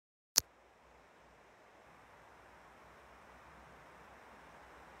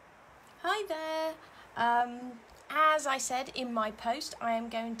Hi there. As I said in my post, I am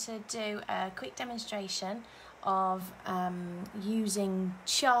going to do a quick demonstration of using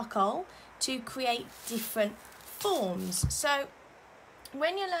charcoal to create different forms. So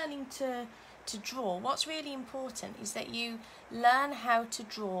when you're learning to draw, what's really important is that you learn how to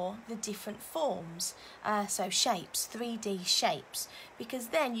draw the different forms, so shapes, 3D shapes, because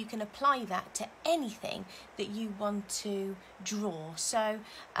then you can apply that to anything that you want to draw. So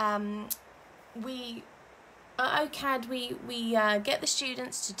at OCAD we get the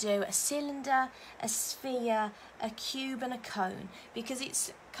students to do a cylinder, a sphere, a cube and a cone, because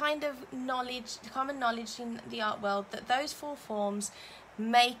it's kind of common knowledge in the art world that those four forms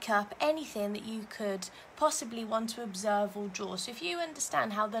make up anything that you could possibly want to observe or draw. So if you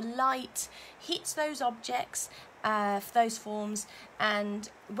understand how the light hits those objects, for those forms, and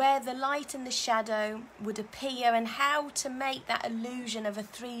where the light and the shadow would appear, and how to make that illusion of a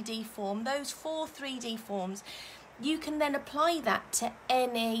 3D form, those four 3D forms, you can then apply that to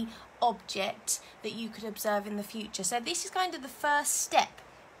any object that you could observe in the future. So this is kind of the first step,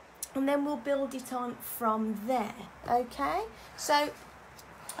 and then we'll build it on from there. Okay, so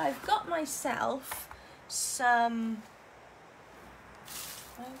I've got myself some,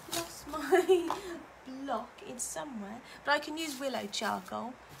 I've lost my block, it's somewhere, but I can use willow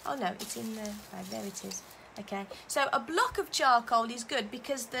charcoal. Oh no, it's in there. Oh, there it is. Okay, so a block of charcoal is good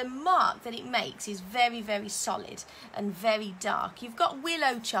because the mark that it makes is very, very solid and very dark. You've got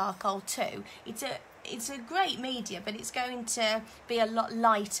willow charcoal too. It's a great media, but it's going to be a lot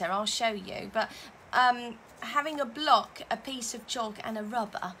lighter. I'll show you. But having a block, a piece of chalk and a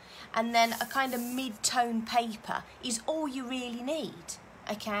rubber, and then a kind of mid-tone paper is all you really need.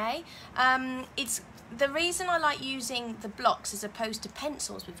 Okay, it's the reason I like using the blocks as opposed to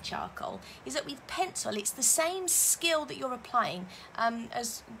pencils with charcoal is that with pencil it's the same skill that you're applying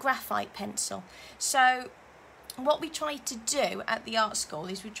as graphite pencil. So what we try to do at the art school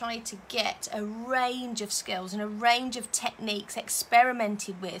is we try to get a range of skills and a range of techniques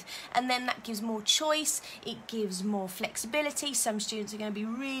experimented with, and then that gives more choice, it gives more flexibility. Some students are going to be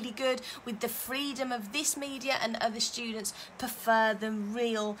really good with the freedom of this media, and other students prefer the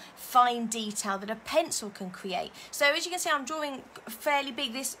real fine detail that a pencil can create. So as you can see, I'm drawing fairly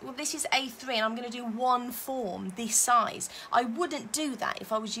big. This is A3 and I'm going to do one form this size. I wouldn't do that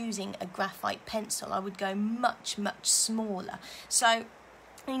if I was using a graphite pencil. I would go much smaller. So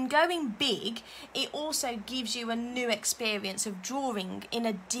in going big, it also gives you a new experience of drawing in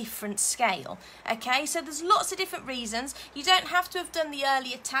a different scale. Okay, so there's lots of different reasons. You don't have to have done the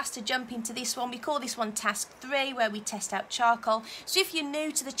earlier task to jump into this one. We call this one task 3, where we test out charcoal. So if you're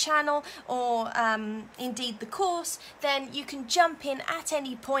new to the channel or indeed the course, then you can jump in at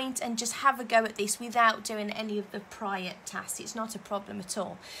any point and just have a go at this without doing any of the prior tasks. It's not a problem at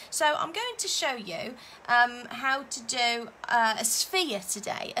all. So I'm going to show you how to do a sphere today.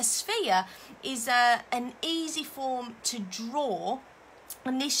 A sphere is an easy form to draw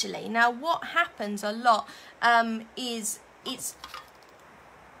initially. Now what happens a lot is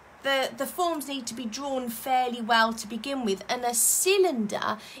the forms need to be drawn fairly well to begin with, and a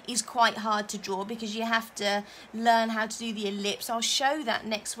cylinder is quite hard to draw because you have to learn how to do the ellipse. I'll show that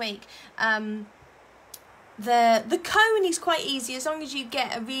next week. The cone is quite easy. As long as you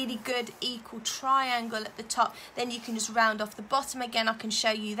get a really good equal triangle at the top, then you can just round off the bottom. Again, I can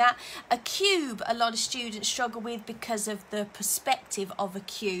show you that. A cube, a lot of students struggle with because of the perspective of a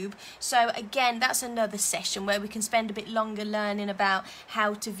cube. So again, that's another session where we can spend a bit longer learning about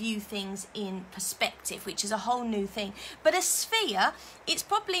how to view things in perspective, which is a whole new thing. But a sphere, it's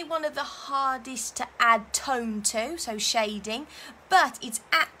probably one of the hardest to add tone to, so shading, but it's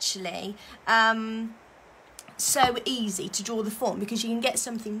actually so easy to draw the form because you can get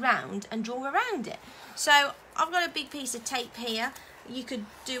something round and draw around it. So I've got a big piece of tape here. You could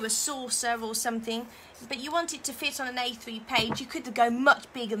do a saucer or something, but you want it to fit on an A3 page. You could go much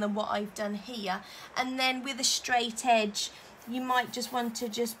bigger than what I've done here, and then with a straight edge you might just want to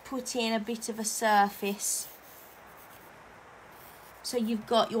just put in a bit of a surface so you've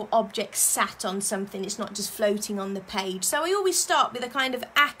got your object sat on something, it's not just floating on the page. So I always start with a kind of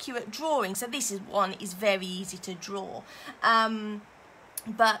accurate drawing. So this one is very easy to draw.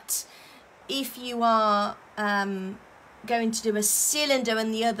 But if you are going to do a cylinder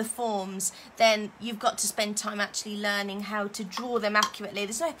and the other forms, then you've got to spend time actually learning how to draw them accurately.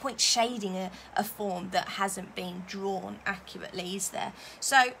 There's no point shading a form that hasn't been drawn accurately, is there?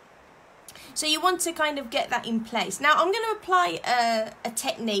 So you want to kind of get that in place. Now I'm going to apply a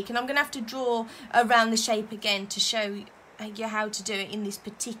technique, and I'm going to have to draw around the shape again to show you how to do it in this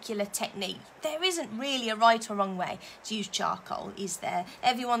particular technique. There isn't really a right or wrong way to use charcoal, is there?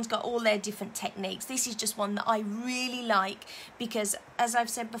 Everyone's got all their different techniques. This is just one that I really like because, as I've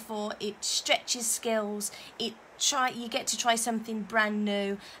said before, it stretches skills. You get to try something brand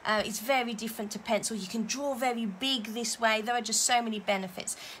new. It's very different to pencil. You can draw very big this way. There are just so many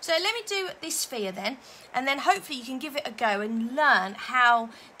benefits. So let me do this sphere then, and then hopefully you can give it a go and learn how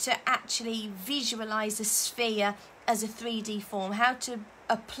to actually visualize a sphere as a 3D form, how to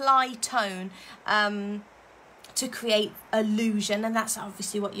apply tone to create illusion, and that's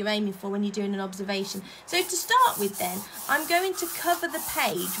obviously what you're aiming for when you're doing an observation. So to start with then, I'm going to cover the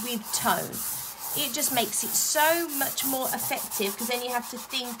page with tone. It just makes it so much more effective because then you have to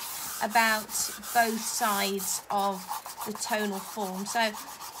think about both sides of the tonal form. So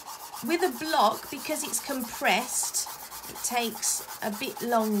with a block, because it's compressed, it takes a bit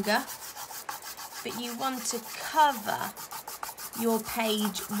longer, but you want to cover your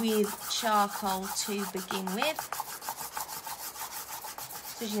page with charcoal to begin with.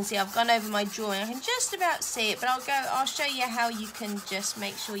 So as you can see, I've gone over my drawing. I can just about see it, but I'll show you how you can just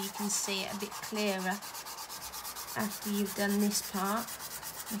make sure you can see it a bit clearer after you've done this part.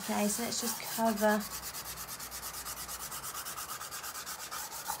 Okay, so let's just cover.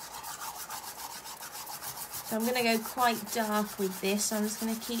 So I'm going to go quite dark with this. So I'm just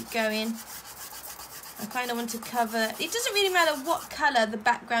going to keep going. I kind of want to cover, it doesn't really matter what colour the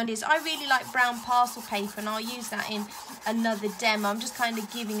background is. I really like brown parcel paper, and I'll use that in another demo. I'm just kind of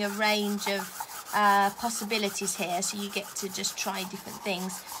giving a range of possibilities here, so you get to just try different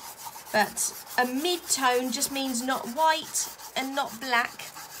things. But a mid-tone just means not white and not black.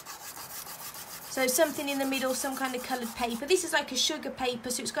 So something in the middle, some kind of coloured paper. This is like a sugar paper,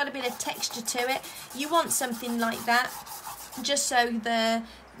 so it's got a bit of texture to it. You want something like that, just so the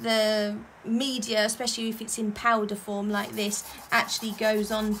media, especially if it's in powder form like this, actually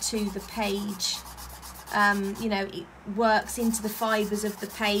goes onto the page. You know, it works into the fibres of the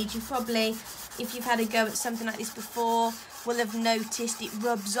page. You probably, if you've had a go at something like this before, will have noticed it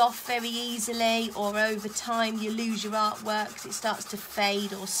rubs off very easily, or over time you lose your artwork because it starts to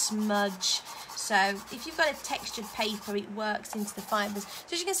fade or smudge. So if you've got a textured paper, it works into the fibres.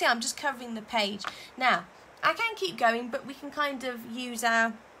 So as you can see, I'm just covering the page. Now, I can keep going, but we can kind of use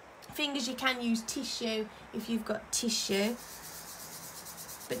our fingers. You can use tissue if you've got tissue.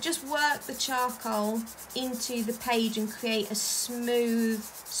 But just work the charcoal into the page and create a smooth,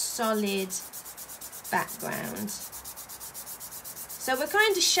 solid background. So we're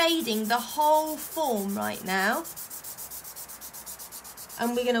kind of shading the whole form right now,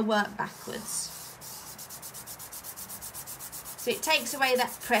 and we're going to work backwards. So it takes away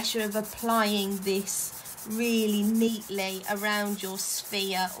that pressure of applying this really neatly around your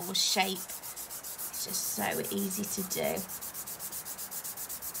sphere or shape. It's just so easy to do.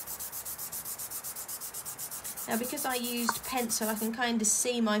 Now, because I used pencil, I can kind of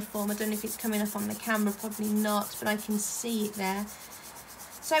see my form. I don't know if it's coming up on the camera, probably not, but I can see it there.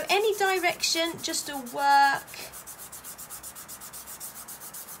 So any direction, just to work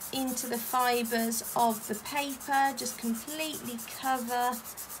into the fibres of the paper, just completely cover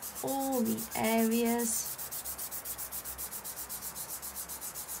all the areas.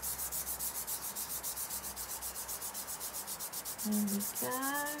 There we go.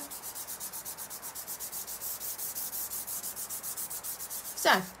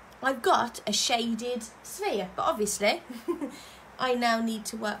 So I've got a shaded sphere, but obviously I now need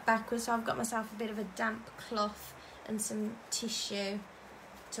to work backwards. So I've got myself a bit of a damp cloth and some tissue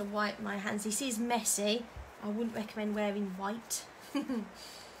to wipe my hands. This is messy. I wouldn't recommend wearing white.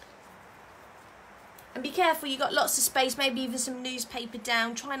 And be careful, you've got lots of space, maybe even some newspaper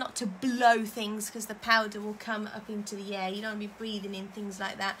down. Try not to blow things because the powder will come up into the air. You don't want to be breathing in things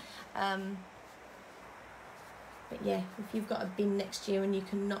like that. But yeah, if you've got a bin next to you and you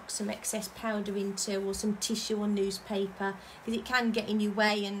can knock some excess powder into, or some tissue or newspaper, because it can get in your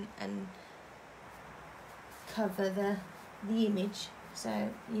way and cover the image. So,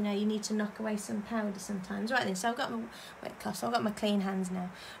 you know, you need to knock away some powder sometimes. Right then, so I've got my wet cloth, so I've got my clean hands now.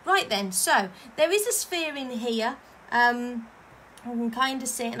 Right then, so there is a sphere in here. I can kind of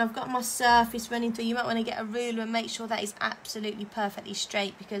see it, and I've got my surface running through. You might want to get a ruler and make sure that is absolutely perfectly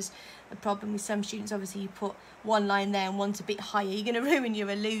straight, because the problem with some students, obviously, you put one line there and one's a bit higher. You're going to ruin your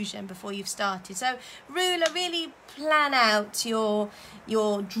illusion before you've started. So ruler, really plan out your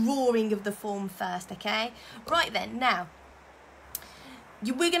drawing of the form first, okay? Right then, now,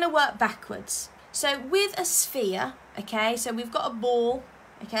 we're going to work backwards. So with a sphere, okay, so we've got a ball,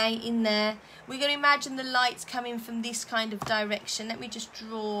 okay, in there. We're going to imagine the light's coming from this kind of direction. Let me just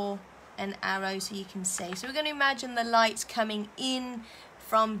draw an arrow so you can see. So we're going to imagine the light's coming in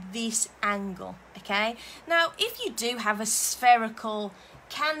from this angle, okay? Now, if you do have a spherical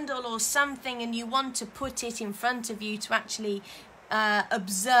candle or something and you want to put it in front of you to actually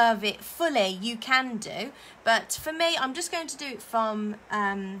observe it fully, you can do. But for me, I'm just going to do it from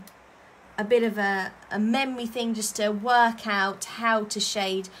a bit of a memory thing, just to work out how to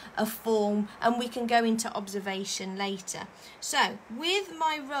shade a form, and we can go into observation later. So with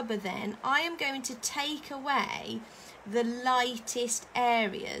my rubber then, I am going to take away the lightest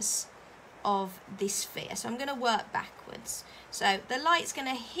areas of this sphere. So I'm going to work backwards. So the light's going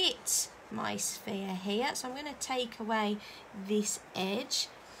to hit my sphere here, so I'm going to take away this edge.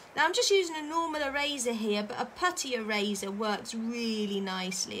 Now I'm just using a normal eraser here, but a putty eraser works really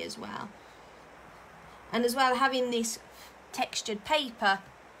nicely as well. And as well, having this textured paper,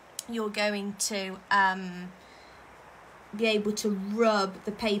 you're going to be able to rub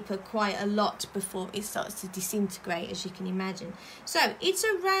the paper quite a lot before it starts to disintegrate, as you can imagine. So it's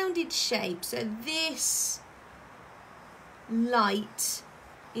a rounded shape, so this light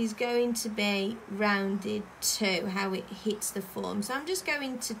is going to be rounded too, how it hits the form. So I'm just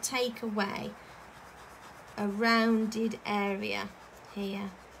going to take away a rounded area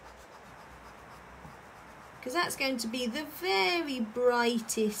here, because that's going to be the very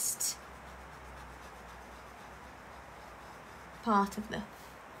brightest part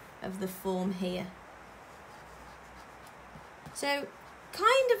of the form here. So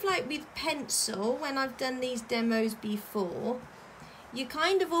kind of like with pencil, when I've done these demos before, you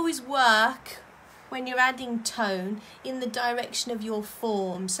kind of always work, when you're adding tone, in the direction of your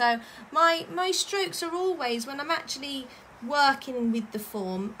form. So my strokes are always, when I'm actually working with the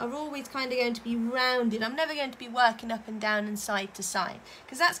form, are always kind of going to be rounded. I'm never going to be working up and down and side to side,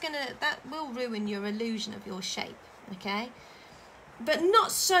 because that will ruin your illusion of your shape, okay? But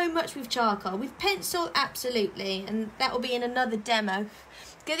not so much with charcoal. With pencil, absolutely, and that will be in another demo.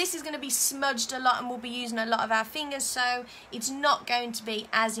 Okay, this is going to be smudged a lot and we'll be using a lot of our fingers, so it's not going to be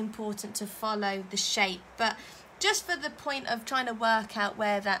as important to follow the shape. But just for the point of trying to work out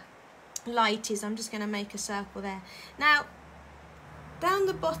where that light is, I'm just going to make a circle there. Now, down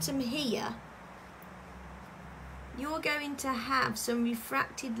the bottom here, you're going to have some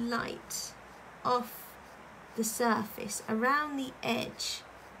refracted light off the surface around the edge.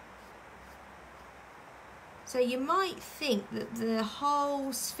 So you might think that the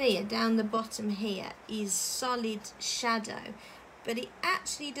whole sphere down the bottom here is solid shadow, but it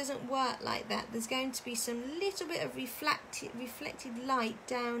actually doesn't work like that. There's going to be some little bit of reflected light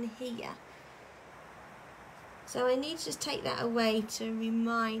down here. So I need to just take that away to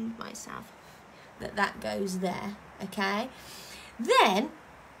remind myself that that goes there, okay? Then,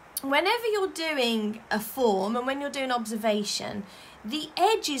 whenever you're doing a form and when you're doing observation, the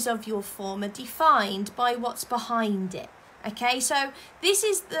edges of your form are defined by what's behind it. Okay, so this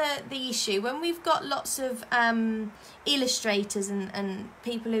is the issue when we've got lots of illustrators and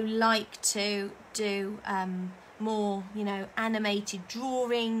people who like to do more, you know, animated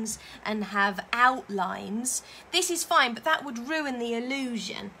drawings and have outlines. This is fine, but that would ruin the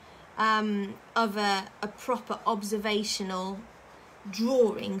illusion of a proper observational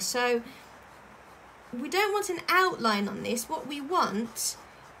drawing. So we don't want an outline on this. What we want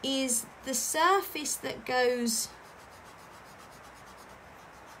is the surface that goes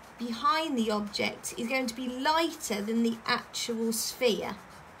behind the object is going to be lighter than the actual sphere,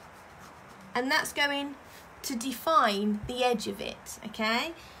 and that's going to define the edge of it,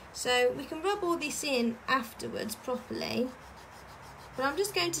 okay? So we can rub all this in afterwards properly, but I'm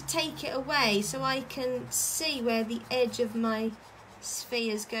just going to take it away so I can see where the edge of my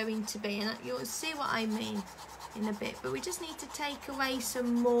sphere is going to be, and you'll see what I mean in a bit. But we just need to take away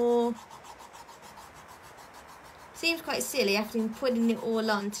some more. Seems quite silly after putting it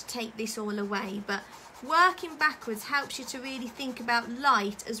all on to take this all away, but working backwards helps you to really think about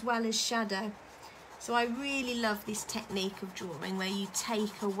light as well as shadow. So I really love this technique of drawing where you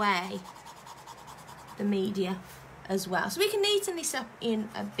take away the media as well. So we can neaten this up in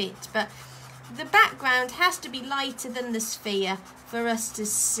a bit, but the background has to be lighter than the sphere for us to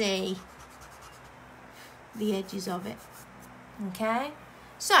see the edges of it. Okay,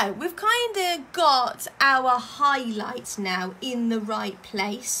 so we've kind of got our highlights now in the right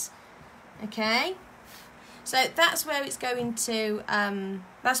place. Okay, so that's where it's going to,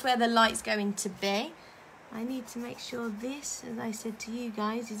 that's where the light's going to be. I need to make sure this, as I said to you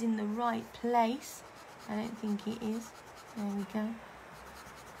guys, is in the right place. I don't think it is. There we go.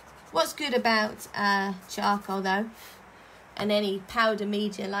 What's good about charcoal though, and any powder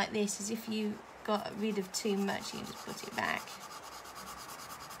media like this, is if you got rid of too much, you can just put it back.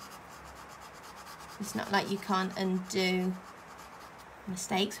 It's not like you can't undo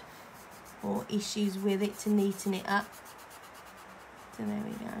mistakes or issues with it to neaten it up. So there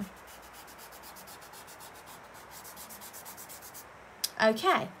we go.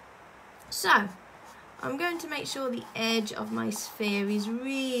 Okay, so I'm going to make sure the edge of my sphere is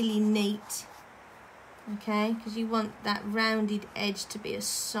really neat, okay, because you want that rounded edge to be a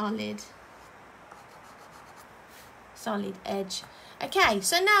solid edge. Okay,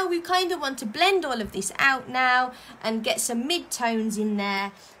 so now we kind of want to blend all of this out now and get some mid-tones in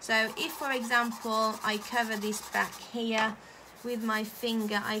there. So if, for example, I cover this back here with my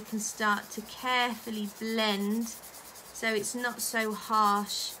finger, I can start to carefully blend so it's not so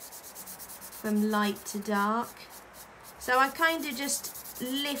harsh from light to dark. So I kind of just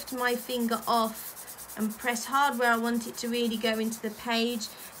lift my finger off and press hard where I want it to really go into the page,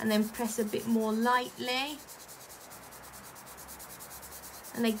 and then press a bit more lightly.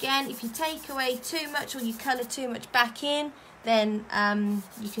 And again, if you take away too much or you colour too much back in, then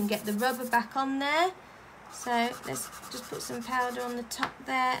you can get the rubber back on there. So let's just put some powder on the top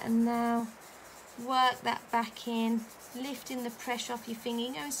there, and now work that back in, lifting the pressure off your finger.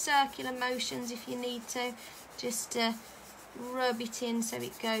 You know, in circular motions if you need to, just rub it in so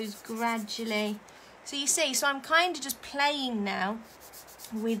it goes gradually. So you see, so I'm kind of just playing now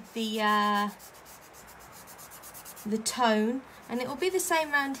with the tone, and it will be the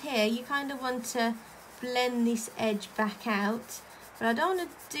same around here. You kind of want to blend this edge back out, but I don't want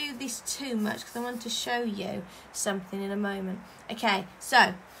to do this too much because I want to show you something in a moment. Okay,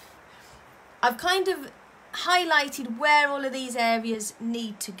 so I've kind of highlighted where all of these areas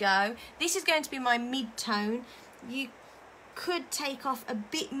need to go. This is going to be my mid-tone. You could take off a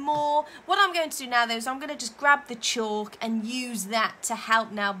bit more. What I'm going to do now though is I'm going to just grab the chalk and use that to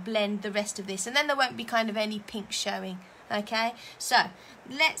help now blend the rest of this, and then there won't be kind of any pink showing. Okay, so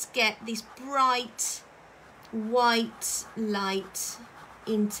let's get this bright white light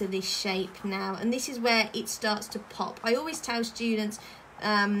into this shape now, and this is where it starts to pop. I always tell students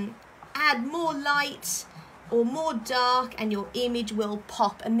add more light or more dark and your image will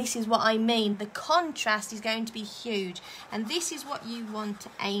pop, and this is what I mean. The contrast is going to be huge, and this is what you want to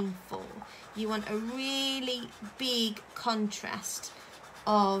aim for. You want a really big contrast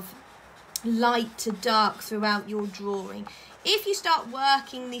of light to dark throughout your drawing. If you start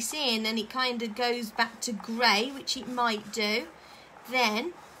working this in and it kind of goes back to grey, which it might do,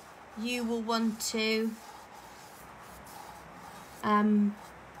 then you will want to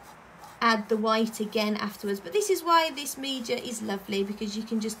add the white again afterwards. But this is why this media is lovely, because you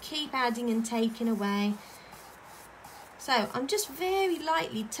can just keep adding and taking away. So I'm just very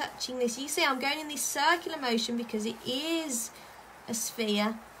lightly touching this. You see I'm going in this circular motion because it is a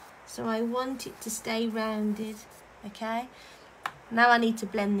sphere, so I want it to stay rounded. Okay, now I need to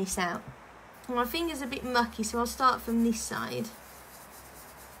blend this out. My finger's a bit mucky, so I'll start from this side.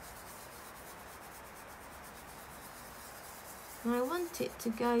 And I want it to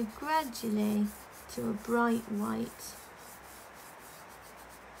go gradually to a bright white.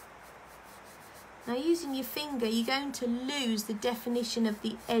 Now using your finger, you're going to lose the definition of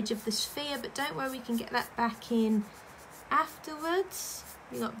the edge of the sphere, but don't worry, we can get that back in afterwards.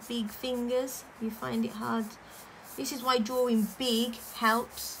 You've got big fingers, you find it hard. This is why drawing big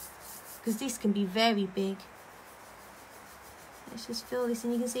helps, because this can be very big. Let's just fill this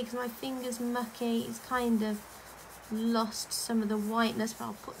in. You can see because my finger's mucky, it's kind of lost some of the whiteness, but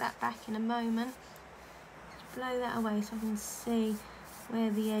I'll put that back in a moment. Just blow that away so I can see where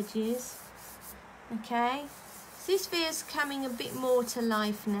the edge is. Okay, so this sphere's coming a bit more to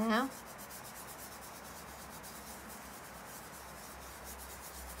life now.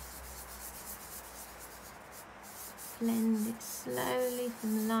 Blend it slowly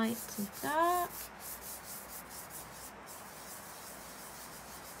from light to dark.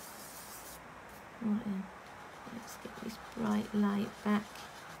 Right then, let's get this bright light back.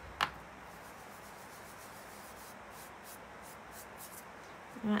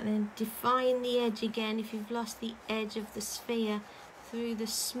 Right then, define the edge again. If you've lost the edge of the sphere through the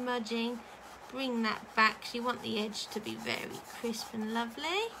smudging, bring that back. So you want the edge to be very crisp and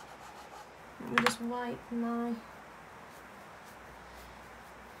lovely. Let me just wipe my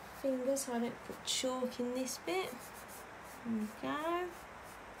fingers so I don't put chalk in this bit. There we go.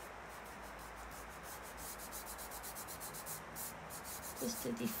 Just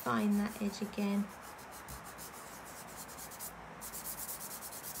to define that edge again.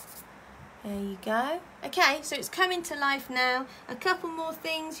 There you go. Okay, so it's coming to life now. A couple more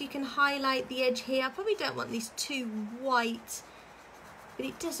things. You can highlight the edge here. I probably don't want this too white, but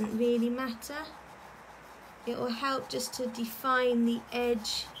it doesn't really matter. It will help just to define the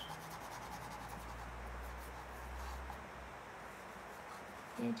edge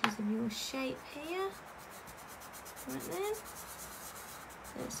the edges of your shape here. Right then.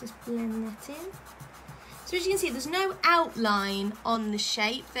 Let's just blend that in. So as you can see, there's no outline on the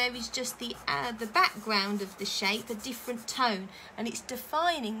shape. There is just the background of the shape, a different tone, and it's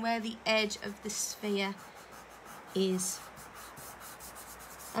defining where the edge of the sphere is.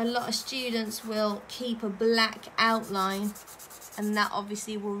 A lot of students will keep a black outline, and that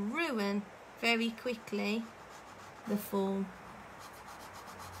obviously will ruin very quickly the form.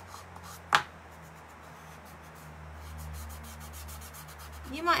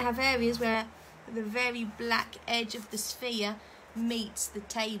 You might have areas where the very black edge of the sphere meets the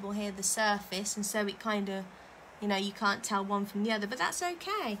table here, the surface, and so it kind of, you know, you can't tell one from the other, but that's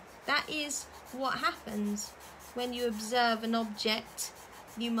okay. That is what happens when you observe an object.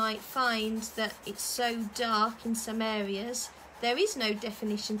 You might find that it's so dark in some areas, there is no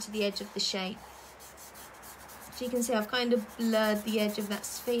definition to the edge of the shape. So you can see I've kind of blurred the edge of that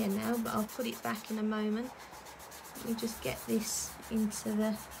sphere now, but I'll put it back in a moment. Let me just get this into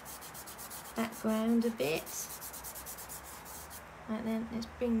the background a bit. Right then, let's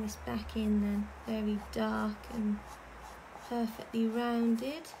bring this back in then. Very dark and perfectly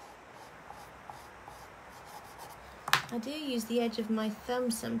rounded. I do use the edge of my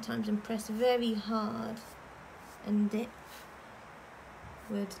thumb sometimes and press very hard, and it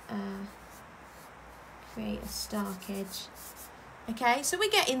would create a stark edge. Okay, so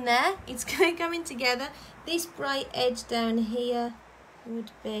we're getting there. It's going together. This bright edge down here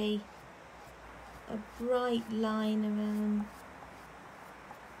would be a bright line around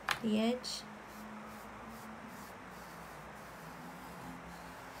the edge.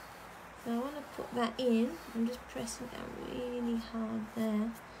 So I want to put that in. I'm just pressing down really hard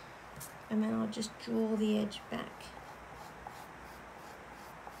there, and then I'll just draw the edge back.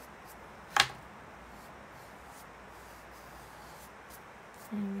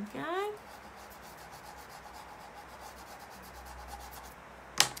 There we go.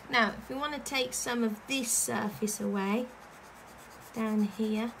 Now, if we want to take some of this surface away, down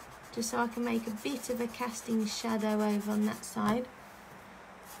here, just so I can make a bit of a casting shadow over on that side.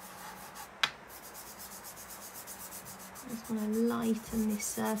 I just want to lighten this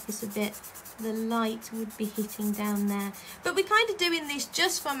surface a bit. The light would be hitting down there. But we're kind of doing this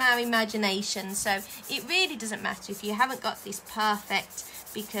just from our imagination, so it really doesn't matter if you haven't got this perfect,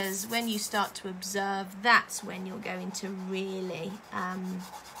 because when you start to observe, that's when you're going to really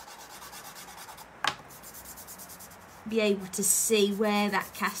be able to see where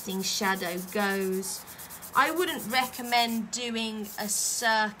that casting shadow goes. I wouldn't recommend doing a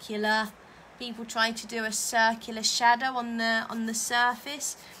circular. People try to do a circular shadow on the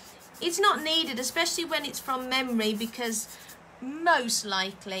surface. It's not needed, especially when it's from memory, because most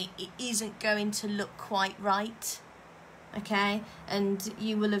likely it isn't going to look quite right. Okay, and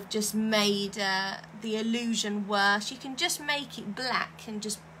you will have just made the illusion worse. You can just make it black and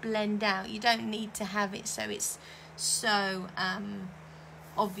just blend out. You don't need to have it so it's so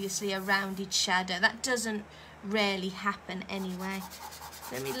obviously a rounded shadow. That doesn't rarely happen anyway.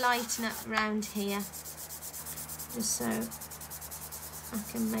 Let me lighten up around here just so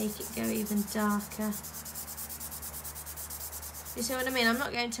I can make it go even darker. You see what I mean? I'm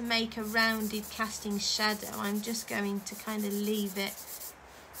not going to make a rounded casting shadow. I'm just going to kind of leave it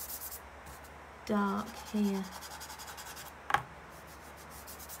dark here.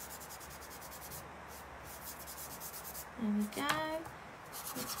 There we go.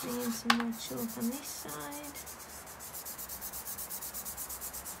 Let's bring in some more chalk on this side.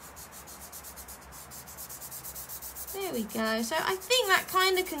 There we go. So I think that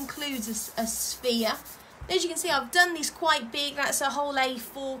kind of concludes a sphere. As you can see, I've done this quite big. That's a whole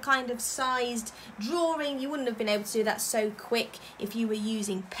A4 kind of sized drawing. You wouldn't have been able to do that so quick if you were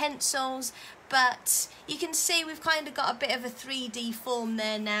using pencils. But you can see we've kind of got a bit of a 3D form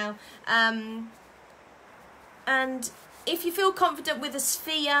there now. And if you feel confident with a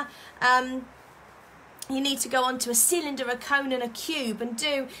sphere, you need to go onto a cylinder, a cone and a cube and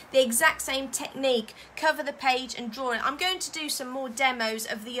do the exact same technique. Cover the page and draw it. I'm going to do some more demos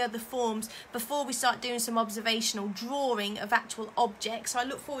of the other forms before we start doing some observational drawing of actual objects. So I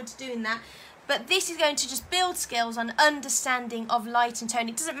look forward to doing that. But this is going to just build skills on understanding of light and tone.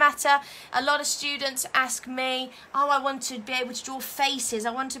 It doesn't matter. A lot of students ask me, oh, I want to be able to draw faces.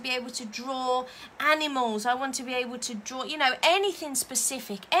 I want to be able to draw animals. I want to be able to draw, you know, anything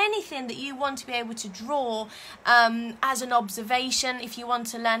specific, anything that you want to be able to draw as an observation. If you want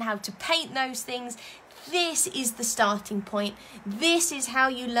to learn how to paint those things, this is the starting point. This is how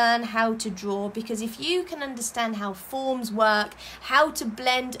you learn how to draw, because if you can understand how forms work, how to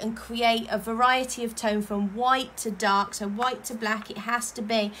blend and create a variety of tone from white to dark, so white to black, it has to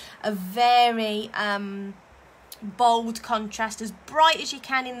be a very bold contrast, as bright as you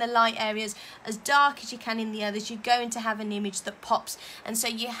can in the light areas, as dark as you can in the others. You're going to have an image that pops, and so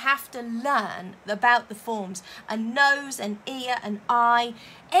you have to learn about the forms, a nose, an ear, an eye,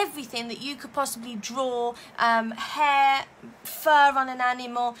 everything that you could possibly draw, hair, fur on an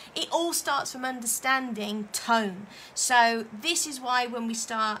animal. It all starts from understanding tone. So this is why when we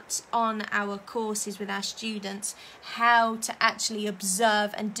start on our courses with our students how to actually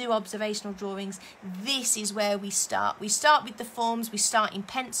observe and do observational drawings, this is where we start. We start with the forms, we start in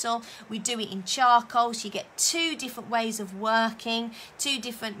pencil, we do it in charcoal, so you get two different ways of working, two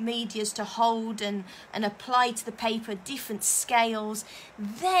different medias to hold and apply to the paper, different scales.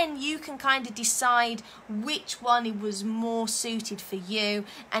 Then you can kind of decide which one was more suited for you,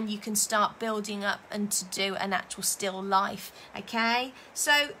 and you can start building up and to do an actual still life. Okay,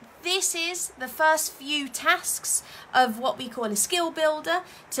 so this is the first few tasks of what we call a skill builder,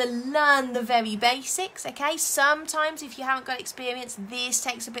 to learn the very basics. Okay, sometimes if you haven't got experience, this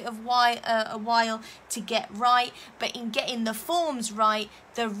takes a bit of a while to get right, but in getting the forms right,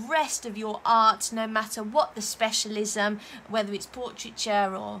 the rest of your art, no matter what the specialism, whether it's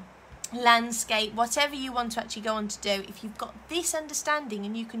portraiture or landscape, whatever you want to actually go on to do, if you've got this understanding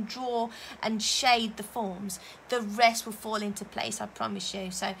and you can draw and shade the forms, the rest will fall into place, I promise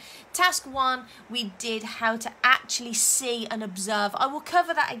you. So task 1, we did how to actually see and observe. I will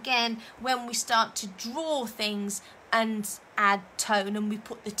cover that again when we start to draw things and add tone and we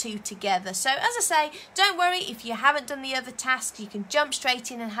put the two together. So as I say, don't worry if you haven't done the other tasks, you can jump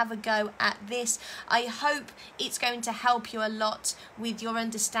straight in and have a go at this. I hope it's going to help you a lot with your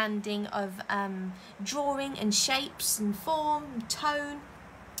understanding of drawing and shapes and form and tone.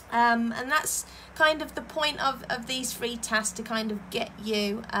 And that's kind of the point of these 3 tasks, to kind of get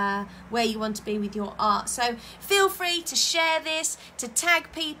you where you want to be with your art. So feel free to share this, to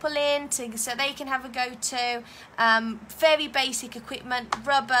tag people in, so they can have a go too. Very basic equipment: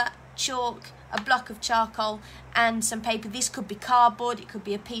 rubber, chalk, a block of charcoal and some paper. This could be cardboard, it could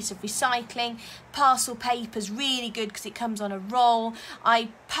be a piece of recycling. Parcel paper's really good because it comes on a roll.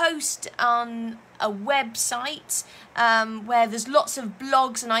 I post on a website where there's lots of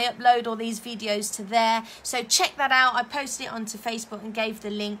blogs, and I upload all these videos to there, so check that out. I posted it onto Facebook and gave the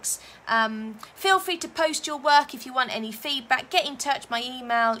links. Feel free to post your work if you want any feedback. Get in touch. My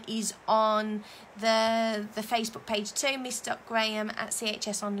email is on the Facebook page too,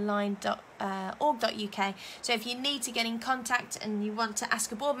 miss.graham@chsonline.org.uk. So if you need to get in contact and you want to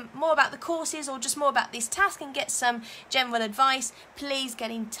ask more about the courses or just more about this task and get some general advice, please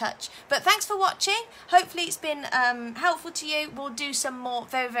get in touch. But thanks for watching. Hopefully it's been helpful to you. We'll do some more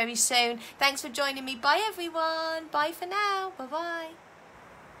very, very soon. Thanks for joining me. Bye everyone. Bye for now. Bye bye.